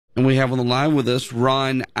And we have on the line with us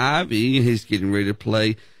Ron Ivy. He's getting ready to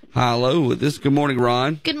play high-low with us. Good morning,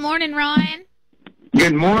 Ron. Good morning, Ron.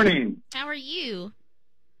 Good morning. How are you?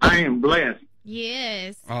 I am blessed.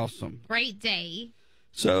 Yes. Awesome. Great day.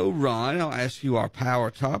 So, Ron, I'll ask you our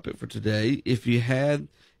power topic for today. If you had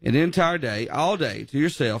an entire day, all day, to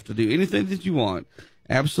yourself to do anything that you want,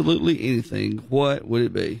 absolutely anything, what would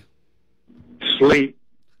it be? Sleep.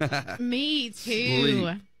 Me too.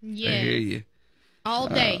 Sleep. Yes. I hear you. All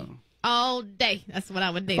day. All day. That's what I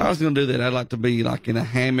would do. If I was going to do that, I'd like to be like in a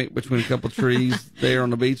hammock between a couple of trees there on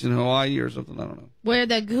the beach in Hawaii or something. I don't know. Where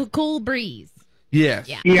the cool breeze. Yes.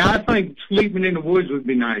 Yeah. Yeah, I think sleeping in the woods would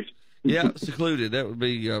be nice. Yeah, secluded. That would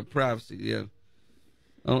be privacy, yeah.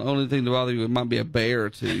 Only thing to bother you, it might be a bear or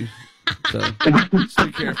two. So just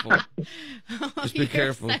be careful. Just be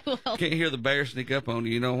careful. So Can't hear the bear sneak up on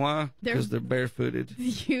you. You know why? Because they're barefooted.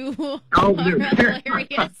 You Oh, are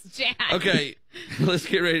hilarious, Jack. Okay, let's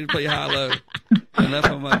get ready to play high-low. Enough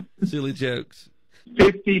of my silly jokes.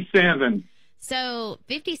 57. So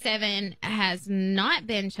 57 has not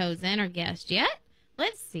been chosen or guessed yet.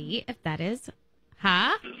 Let's see if that is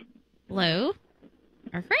high, low,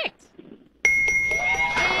 or correct.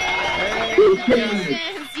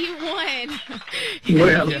 Congratulations, you won.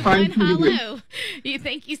 Well, You won thank you. high-low.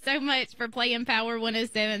 Thank you so much for playing Power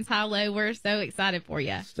 107's high-low. We're so excited for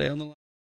you. Stay on the line.